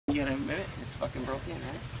gotta admit it, it's fucking broken,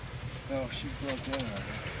 right? No, she broke down already.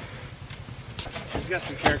 She's got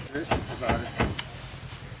some characteristics about her.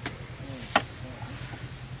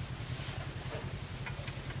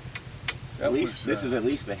 This is at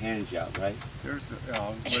least the hand job, right? There's the,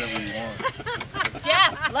 whatever you want.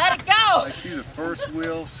 Jeff, let it go! I see the first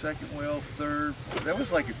wheel, second wheel, third. That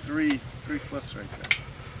was like a three flips right there.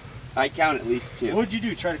 I count at least 2. What would you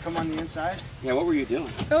do? Try to come on the inside? Yeah, what were you doing?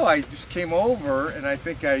 No, I just came over and I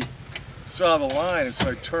think I saw the line, and so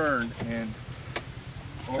I turned and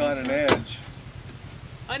caught an edge.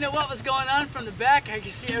 I know what was going on from the back. I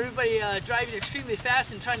could see everybody driving extremely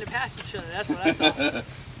fast and trying to pass each other. That's what I saw.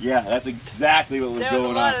 Yeah, that's exactly what was There was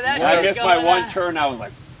going a lot on. of that I shit missed my going one on. turn, I was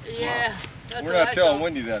like, Yeah. That's We're what not I telling saw.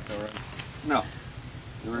 Wendy that though, right? no.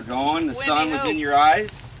 You were going, the Wendy sun was who? in your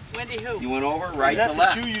eyes, Wendy who? you went over right Is that to the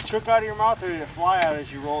left. chew you took out of your mouth, or did it fly out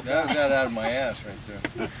as you rolled That down? was that out of my ass right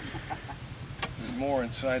there. There's more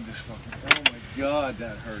inside this fucking. Oh my God,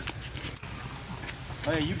 that hurt.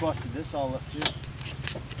 Oh yeah, you busted this all up too.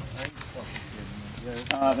 I ain't fucking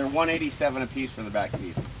kidding me. They're 187 a piece for the back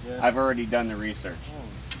piece. Yeah. I've already done the research.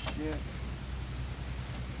 Holy shit.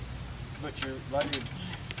 But your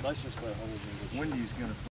license plate holder. Wendy's gonna.